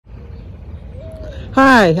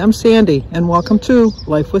Hi, I'm Sandy, and welcome to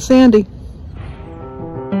Life with Sandy.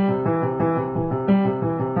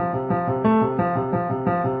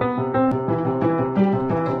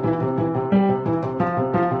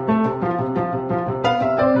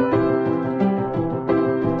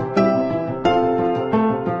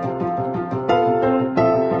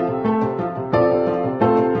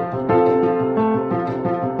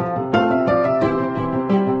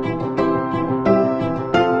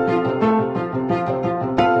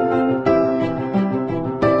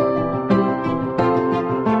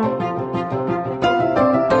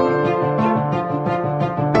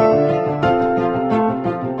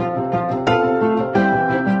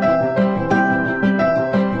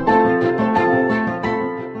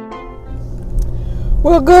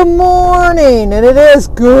 Well, good morning, and it is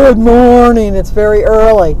good morning. It's very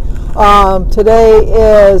early.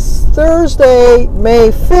 Today is Thursday, May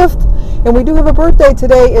 5th, and we do have a birthday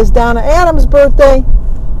today. Is Donna Adams' birthday.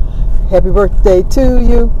 Happy birthday to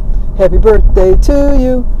you. Happy birthday to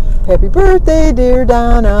you. Happy birthday, dear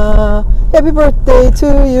Donna. Happy birthday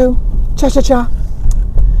to you. Cha-cha-cha.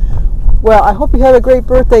 Well, I hope you had a great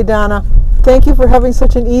birthday, Donna. Thank you for having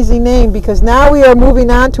such an easy name, because now we are moving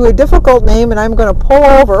on to a difficult name, and I'm going to pull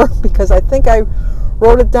over because I think I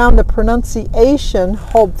wrote it down, the pronunciation,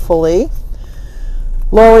 hopefully.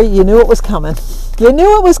 Lori, you knew it was coming. You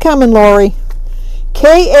knew it was coming, Lori.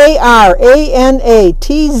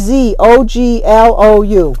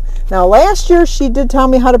 K-A-R-A-N-A-T-Z-O-G-L-O-U. Now, last year she did tell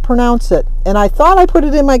me how to pronounce it, and I thought I put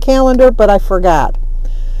it in my calendar, but I forgot.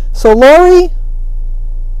 So, Lori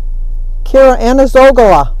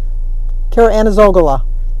Kara-Anazogala.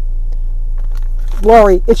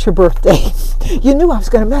 Lori, it's your birthday. You knew I was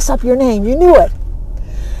going to mess up your name. You knew it.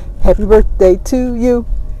 Happy birthday to you.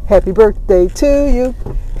 Happy birthday to you.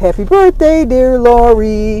 Happy birthday, dear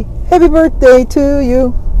Lori. Happy birthday to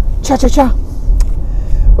you. Cha-cha-cha.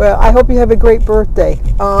 Well, I hope you have a great birthday.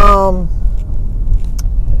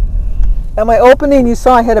 At my opening, you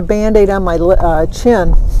saw I had a Band-Aid on my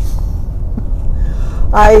chin.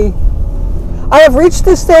 I have reached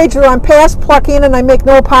the stage where I'm past plucking, and I make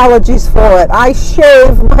no apologies for it. I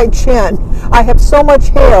shave my chin. I have so much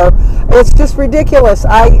hair. It's just ridiculous.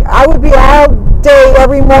 I would be all day,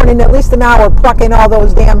 every morning, at least an hour, plucking all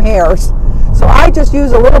those damn hairs. So I just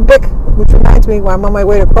use a little Bic, which reminds me, when I'm on my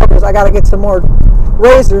way to Kroger's, I got to get some more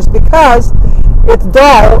razors because it's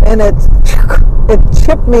dull, and it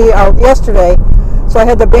chipped me out yesterday. So I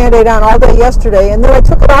had the Band-Aid on all day yesterday, and then I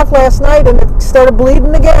took it off last night, and it started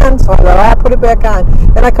bleeding again. So I thought, I'll put it back on.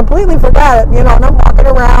 And I completely forgot it, and I'm walking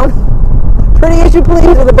around pretty as you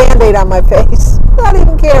please with a Band-Aid on my face. Not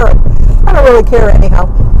even caring. I don't really care anyhow.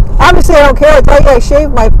 Obviously, I don't care. I tell you, I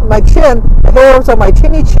shaved my chin, the hairs on my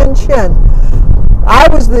chinny chin. I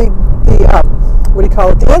was the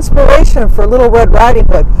the inspiration for Little Red Riding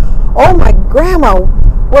Hood. Oh, my grandma.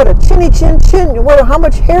 What a chinny chin. How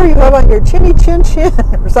much hair you have on your chinny chin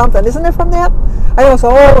or something. Isn't it from that? I know. So,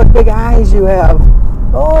 oh, what big eyes you have.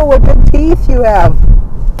 Oh, what big teeth you have.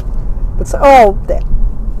 But that.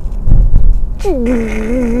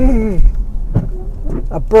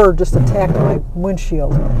 A bird just attacked my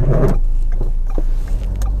windshield.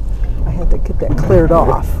 I had to get that cleared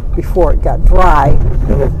off before it got dry.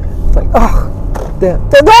 It's like, the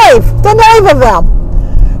nerve of them.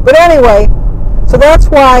 But anyway, so that's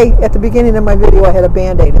why at the beginning of my video I had a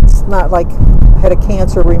Band-Aid. It's not like I had a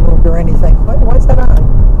cancer removed or anything. Why is that on?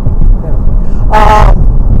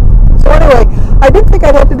 So anyway, I didn't think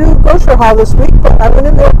I'd have to do grocery haul this week, but I went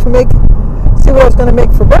in there to see what I was going to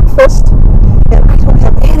make for breakfast, and I don't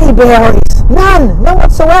have any berries. None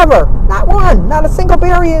whatsoever. Not one. Not a single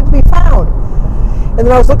berry to be found. And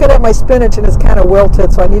then I was looking at my spinach, and it's kind of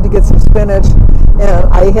wilted, so I need to get some spinach. And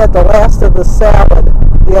I had the last of the salad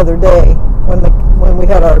the other day. When we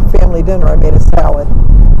had our family dinner, I made a salad.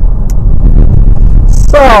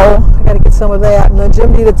 So I got to get some of that. And then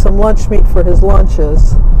Jim needed some lunch meat for his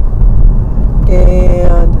lunches.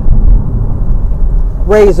 And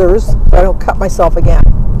razors, so I don't cut myself again.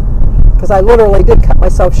 Because I literally did cut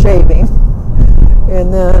myself shaving.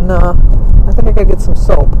 And then I think I got to get some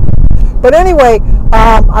soap. But anyway,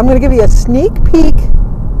 I'm going to give you a sneak peek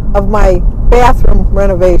of my bathroom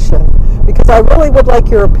renovation, because I really would like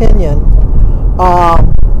your opinion.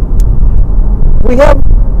 We have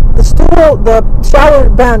the stool, the shower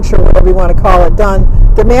bench, or whatever you want to call it, done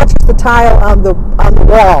that matches the tile on the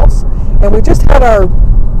walls, and we just had our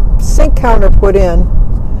sink counter put in,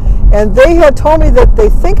 and they had told me that they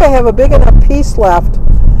think I have a big enough piece left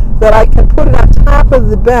that I can put it on top of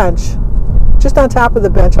the bench, just on top of the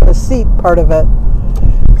bench, on the seat part of it,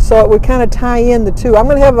 so it would kind of tie in the two. I'm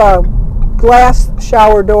going to have glass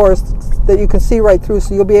shower doors that you can see right through,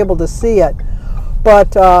 so you'll be able to see it.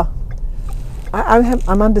 But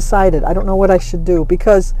I'm undecided. I don't know what I should do,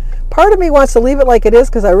 because part of me wants to leave it like it is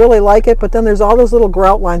because I really like it, but then there's all those little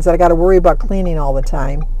grout lines that I got to worry about cleaning all the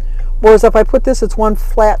time. Whereas if I put this, it's one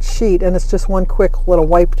flat sheet and it's just one quick little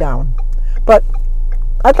wipe down. But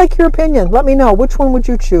I'd like your opinion. Let me know. Which one would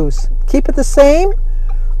you choose? Keep it the same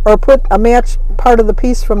or put a match part of the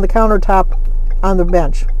piece from the countertop on the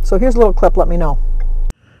bench? So here's a little clip. Let me know.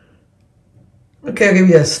 Okay, I'll give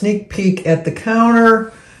you a sneak peek at the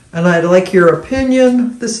counter, and I'd like your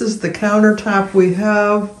opinion. This is the countertop we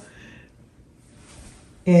have,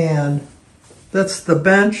 and that's the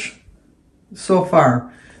bench so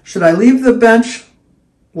far. Should I leave the bench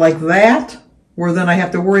like that, where then I have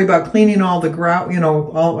to worry about cleaning all the grout, you know,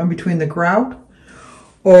 all in between the grout?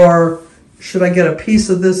 Or should I get a piece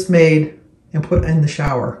of this made and put in the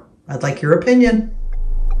shower? I'd like your opinion.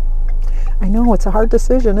 I know, it's a hard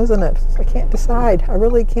decision, isn't it? I can't decide. I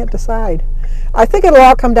really can't decide. I think it'll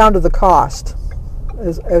all come down to the cost,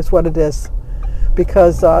 is what it is.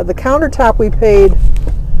 Because the countertop, we paid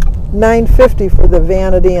 $9.50 for the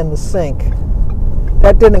vanity and the sink.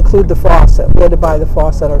 That didn't include the faucet. We had to buy the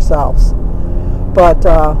faucet ourselves. But,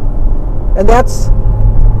 and that's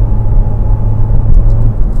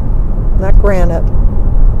not granite.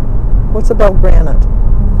 What's above granite?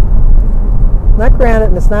 Not granite,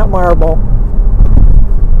 and it's not marble.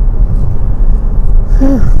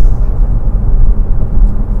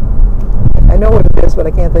 I know what it is, but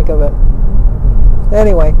I can't think of it.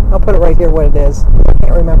 Anyway, I'll put it right here what it is. I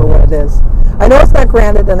can't remember what it is. I know it's not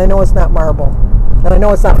granite, and I know it's not marble. And I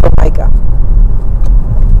know it's not formica.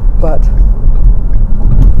 But,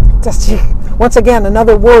 just, once again,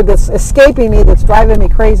 another word that's escaping me, that's driving me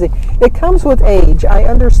crazy. It comes with age. I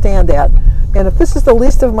understand that. And if this is the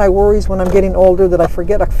least of my worries when I'm getting older, that I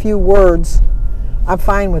forget a few words, I'm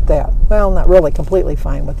fine with that. Well, not really completely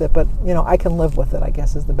fine with it, but, you know, I can live with it, I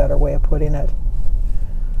guess is the better way of putting it.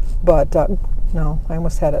 But, no, I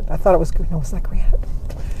almost had it. I thought it was, no, it's not granite.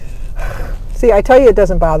 See, I tell you it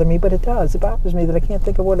doesn't bother me, but it does. It bothers me that I can't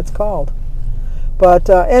think of what it's called. But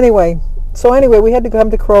anyway, we had to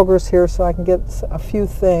come to Kroger's here so I can get a few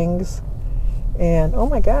things. And, oh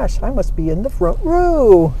my gosh, I must be in the front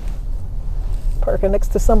row. Parking next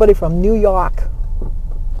to somebody from New York.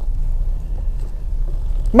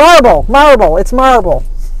 Marble, marble, it's marble.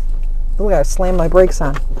 Oh, I gotta slam my brakes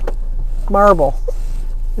on. Marble.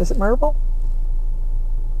 Is it marble?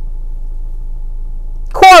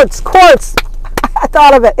 Quartz, quartz. I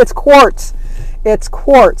thought of it. It's quartz. It's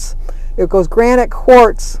quartz. It goes granite,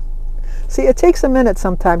 quartz. See, it takes a minute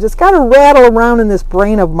sometimes. It's got to rattle around in this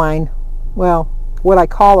brain of mine. Well, what I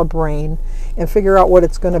call a brain, and figure out what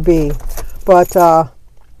it's going to be. But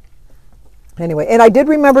anyway, and I did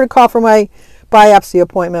remember to call for my biopsy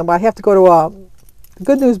appointment, but I have to go to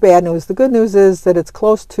good news, bad news. The good news is that it's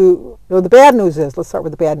close to, no, the bad news is, let's start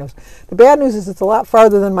with the bad news. The bad news is it's a lot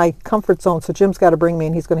farther than my comfort zone, so Jim's got to bring me,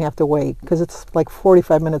 and he's going to have to wait, because it's like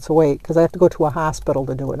 45 minutes away, because I have to go to a hospital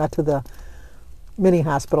to do it, not to the mini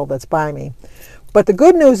hospital that's by me. But the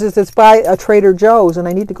good news is it's by a Trader Joe's, and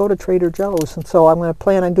I need to go to Trader Joe's. And so I'm going to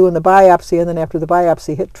plan on doing the biopsy, and then after the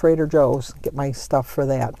biopsy, hit Trader Joe's, get my stuff for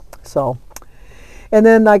that. So, and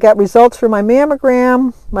then I got results for my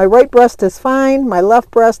mammogram. My right breast is fine. My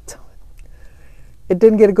left breast, it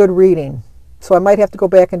didn't get a good reading. So I might have to go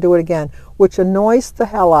back and do it again, which annoys the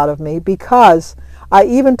hell out of me, because I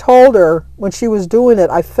even told her when she was doing it,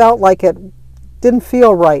 I felt like it didn't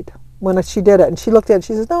feel right when she did it. And she looked at it and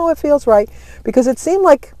she says, no, it feels right. Because it seemed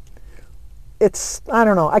like it's, I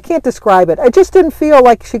don't know, I can't describe it. I just didn't feel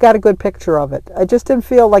like she got a good picture of it. I just didn't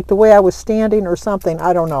feel like the way I was standing or something.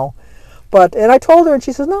 I don't know. But, and I told her, and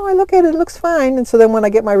she says, no, I look at it, it looks fine. And so then when I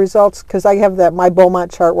get my results, because I have that, my Beaumont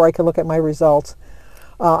chart where I can look at my results,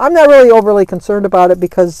 I'm not really overly concerned about it,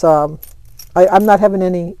 because I'm not having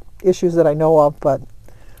any issues that I know of, but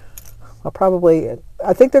I'll probably,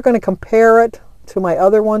 I think they're going to compare it to my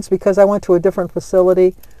other ones, because I went to a different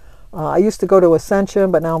facility. I used to go to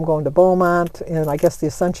Ascension, but now I'm going to Beaumont, and I guess the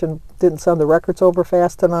Ascension didn't send the records over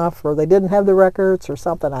fast enough, or they didn't have the records or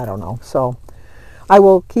something, I don't know. So I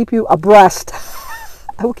will keep you abreast.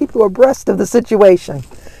 I will keep you abreast of the situation.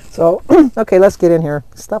 So, okay, let's get in here.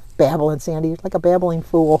 Stop babbling, Sandy. You're like a babbling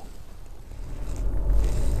fool.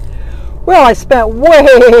 Well, I spent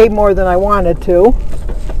way more than I wanted to.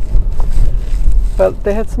 But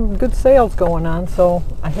they had some good sales going on, so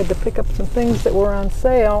I had to pick up some things that were on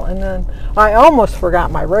sale. And then I almost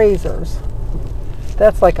forgot my razors.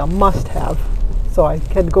 That's like a must-have. So I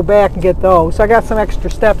had to go back and get those. So I got some extra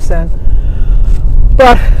steps in.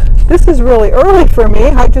 But this is really early for me.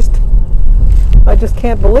 I just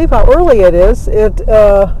can't believe how early it is.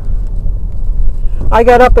 I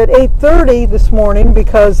got up at 8:30 this morning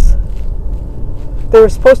because they were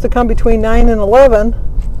supposed to come between 9 and 11.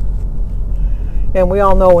 And we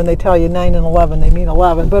all know when they tell you 9 and 11, they mean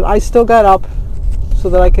 11. But I still got up so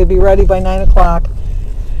that I could be ready by 9 o'clock.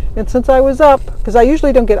 And since I was up, because I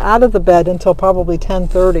usually don't get out of the bed until probably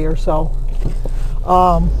 10:30 or so.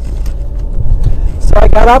 So I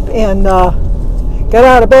got up and got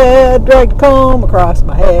out of bed, dragged a comb across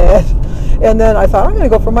my head. And then I thought, I'm going to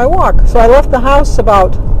go for my walk. So I left the house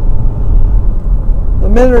about a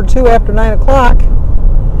minute or two after 9 o'clock.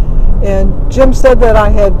 And Jim said that I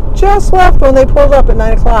had just left when they pulled up at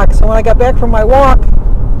 9 o'clock. So when I got back from my walk,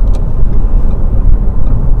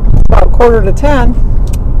 about 9:45,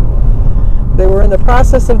 they were in the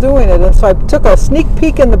process of doing it. And so I took a sneak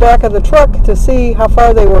peek in the back of the truck to see how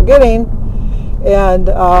far they were getting. And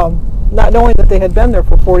not knowing that they had been there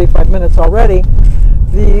for 45 minutes already,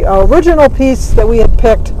 the original piece that we had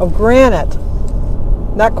picked of granite,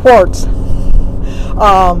 not quartz,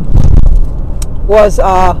 was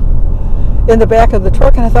in the back of the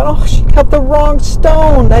truck, and I thought, oh, she cut the wrong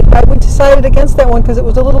stone. We decided against that one because it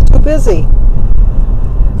was a little too busy.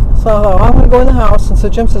 So I thought, I'm going to go in the house. And so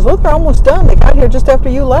Jim says, look, they're almost done. They got here just after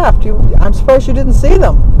you left. I'm surprised you didn't see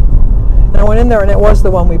them. And I went in there, and it was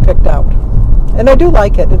the one we picked out. And I do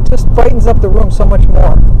like it. It just brightens up the room so much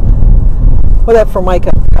more. Well, that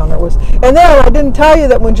Formica counter was. And then I didn't tell you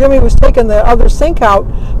that when Jimmy was taking the other sink out,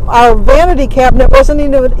 our vanity cabinet wasn't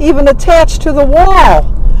even attached to the wall.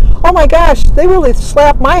 Oh my gosh, they really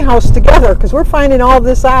slapped my house together because we're finding all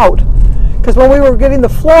this out. Because when we were getting the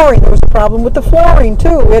flooring, there was a problem with the flooring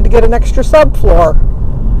too. We had to get an extra subfloor.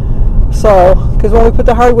 So, because when we put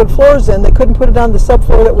the hardwood floors in, they couldn't put it on the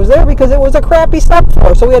subfloor that was there because it was a crappy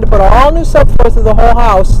subfloor. So we had to put a all new subfloor through the whole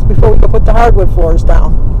house before we could put the hardwood floors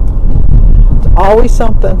down. Always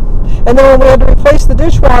something. And then when we had to replace the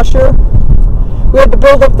dishwasher, we had to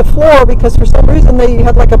build up the floor because for some reason they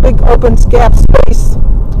had like a big open gap space.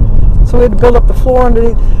 So we had to build up the floor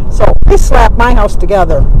underneath. So they slapped my house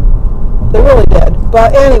together. They really did.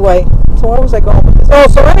 But anyway, so where was I going with this? Oh,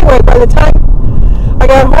 so anyway, by the time I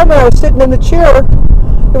got home and I was sitting in the chair,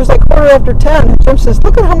 it was like 10:15. And Jim says,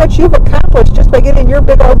 look at how much you've accomplished just by getting your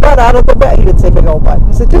big old butt out of the bed. He didn't say big old butt.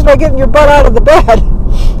 He said, just by getting your butt out of the bed.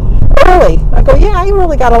 Early. I go, yeah, you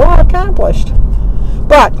really got a lot accomplished.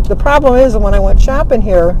 But the problem is when I went shopping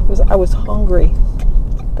here, I was hungry.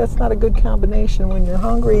 That's not a good combination when you're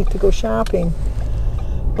hungry to go shopping.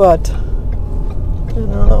 But, I don't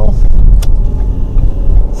know.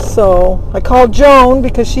 So I called Joan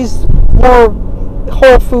because she's more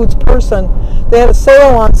Whole Foods person. They had a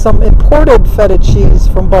sale on some imported feta cheese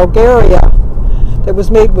from Bulgaria that was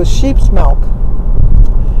made with sheep's milk.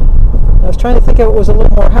 I was trying to think if it was a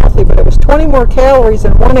little more healthy, but it was 20 more calories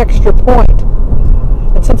and 1 extra point.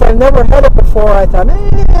 And since I've never had it before, I thought,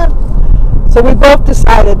 So we both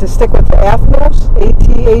decided to stick with the Athnos,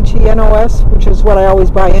 Athgenos, which is what I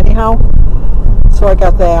always buy anyhow. So I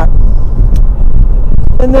got that.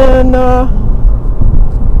 And then,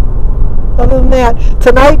 other than that,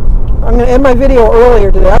 tonight, I'm going to end my video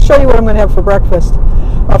earlier today. I'll show you what I'm going to have for breakfast.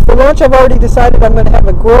 For lunch, I've already decided I'm going to have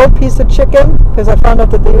a grilled piece of chicken because I found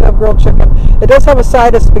out that they have grilled chicken. It does have a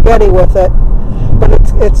side of spaghetti with it, but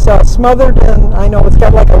it's smothered in, I know it's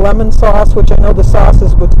got like a lemon sauce, which I know the sauce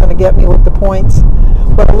is what's going to get me with the points,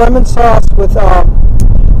 but a lemon sauce with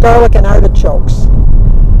garlic and artichokes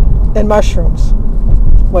and mushrooms.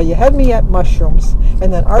 Well, you had me at mushrooms,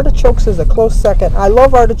 and then artichokes is a close second. I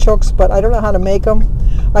love artichokes, but I don't know how to make them.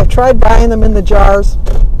 I've tried buying them in the jars.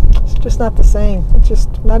 It's just not the same. It's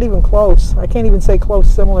just not even close. I can't even say close,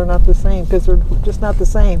 similar, not the same, because they're just not the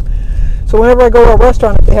same. So whenever I go to a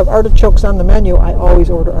restaurant, if they have artichokes on the menu, I always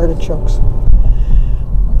order artichokes.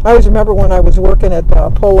 I always remember when I was working at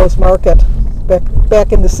Polo's Market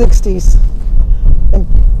back in the 60s, and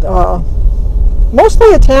mostly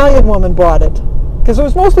Italian women bought it. Because it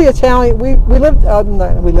was mostly Italian. We lived.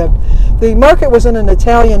 The market was in an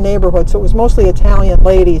Italian neighborhood, so it was mostly Italian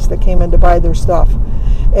ladies that came in to buy their stuff.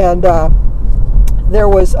 And there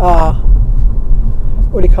was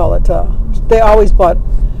what do you call it? They always bought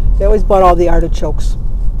all the artichokes.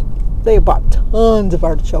 They bought tons of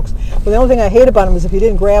artichokes. But the only thing I hate about them is if you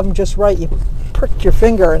didn't grab them just right, you pricked your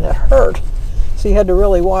finger and it hurt. So you had to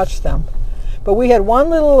really watch them. But we had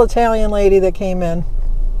one little Italian lady that came in.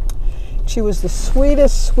 She was the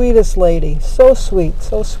sweetest, sweetest lady. So sweet,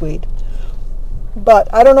 so sweet. But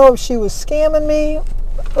I don't know if she was scamming me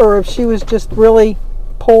or if she was just really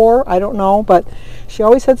poor. I don't know. But she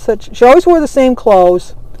always wore the same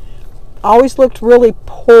clothes. Always looked really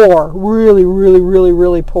poor. Really, really, really,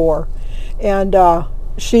 really poor. and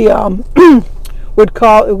she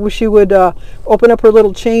she would open up her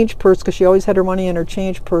little change purse, because she always had her money in her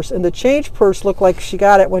change purse, and the change purse looked like she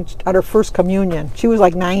got it at her first communion. She was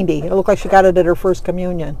like 90. It looked like she got it at her first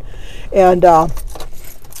communion. And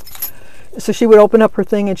so she would open up her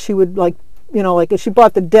thing, and she would, like, you know, like, she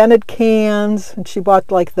bought the dented cans, and she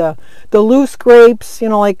bought like the loose grapes, you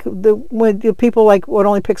know, like when people like would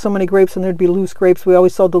only pick so many grapes and there'd be loose grapes. We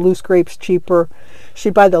always sold the loose grapes cheaper.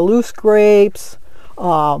 She'd buy the loose grapes.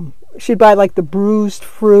 She'd buy like the bruised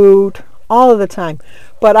fruit all of the time.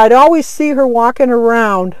 But I'd always see her walking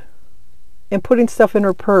around and putting stuff in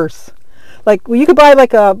her purse. Like, well, you could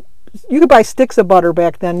buy sticks of butter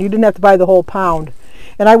back then. You didn't have to buy the whole pound.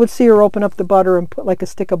 And I would see her open up the butter and put like a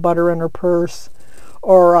stick of butter in her purse.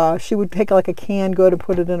 Or she would take like a canned good and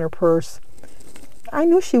put it in her purse. I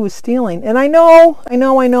knew she was stealing. And I know.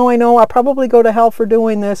 I'll probably go to hell for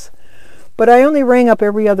doing this. But I only rang up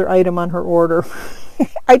every other item on her order.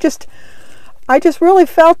 I just really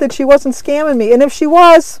felt that she wasn't scamming me. And if she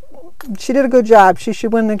was, she did a good job. She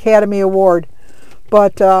should win an Academy Award.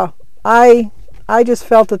 But I just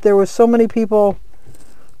felt that there was so many people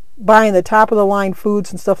buying the top of the line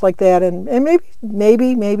foods and stuff like that, and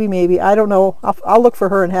maybe I don't know. I'll look for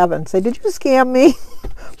her in heaven. Say, did you scam me?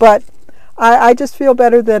 But I just feel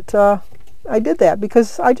better that I did that,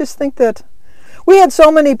 because I just think that we had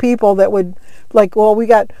so many people that would, like, well,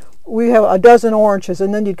 we have a dozen oranges,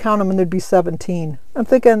 and then you'd count them and there'd be 17. I'm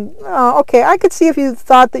thinking, oh, okay, I could see if you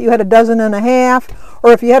thought that you had a dozen and a half,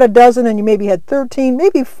 or if you had a dozen and you maybe had 13,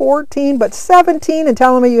 maybe 14, but 17 and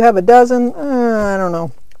telling me you have a dozen, I don't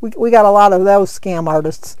know. We got a lot of those scam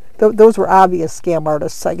artists. Those were obvious scam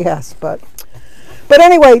artists, I guess. But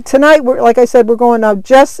anyway, tonight, like I said, we're going out.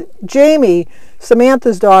 Jamie,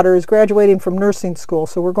 Samantha's daughter, is graduating from nursing school,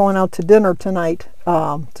 so we're going out to dinner tonight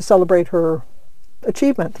to celebrate her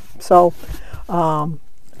achievement. So I'm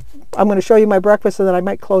going to show you my breakfast, and then I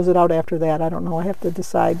might close it out after that. I don't know. I have to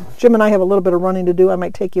decide. Jim and I have a little bit of running to do. I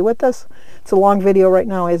might take you with us. It's a long video right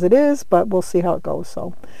now as it is, but we'll see how it goes.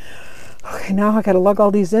 So, okay, now I got to lug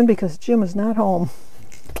all these in because Jim is not home.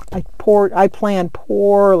 I planned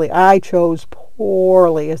poorly. I chose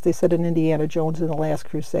poorly, as they said in Indiana Jones in The Last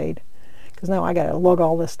Crusade, because now I got to lug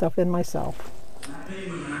all this stuff in myself.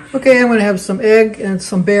 Okay, I'm going to have some egg and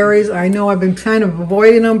some berries. I know I've been kind of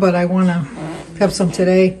avoiding them, but I want to have some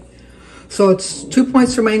today. So it's 2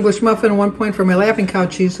 points for my English muffin and 1 point for my Laughing Cow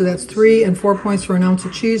cheese. So that's 3 and 4 points for an ounce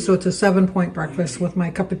of cheese. So it's a 7-point breakfast with my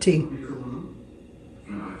cup of tea.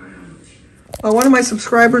 One of my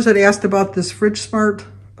subscribers had asked about this Fridge Smart,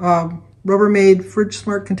 Rubbermaid Fridge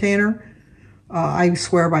Smart container. I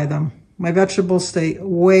swear by them. My vegetables stay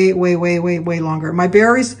way longer. My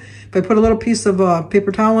berries, if I put a little piece of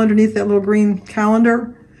paper towel underneath that little green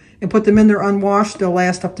colander and put them in there unwashed, they'll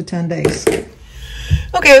last up to 10 days.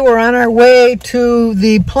 Okay, we're on our way to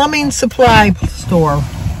the plumbing supply store.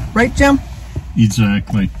 Right, Jim?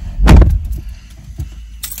 Exactly.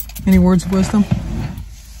 Any words of wisdom?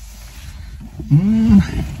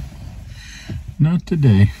 Not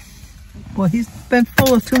today. Well, he's been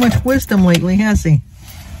full of too much wisdom lately, has he?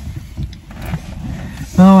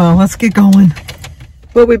 Oh, well, let's get going.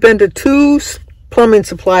 Well, we've been to 2 plumbing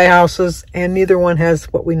supply houses, and neither one has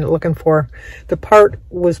what we're looking for. The part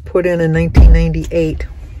was put in 1998.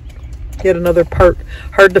 Yet another part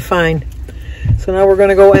hard to find. So now we're going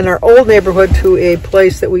to go in our old neighborhood to a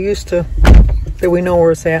place that we know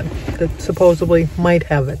where it's at, that supposedly might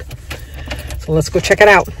have it. So let's go check it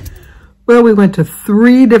out. Well, we went to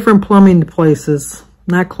 3 different plumbing places,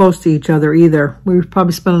 not close to each other either. We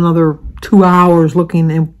probably spent another 2 hours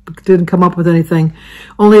looking and didn't come up with anything,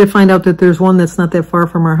 only to find out that there's one that's not that far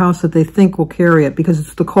from our house that they think will carry it because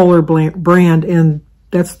it's the Kohler brand, and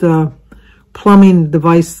that's the plumbing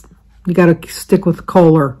device. You got to stick with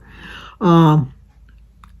Kohler. And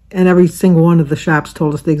every single one of the shops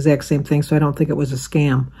told us the exact same thing, so I don't think it was a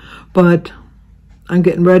scam. But I'm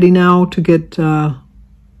getting ready now to get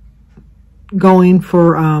going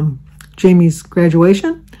for Jamie's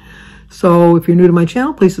graduation. So if you're new to my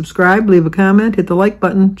channel, please subscribe, leave a comment, hit the like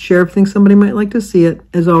button, share if you think somebody might like to see it.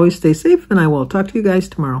 As always, stay safe, and I will talk to you guys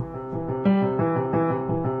tomorrow.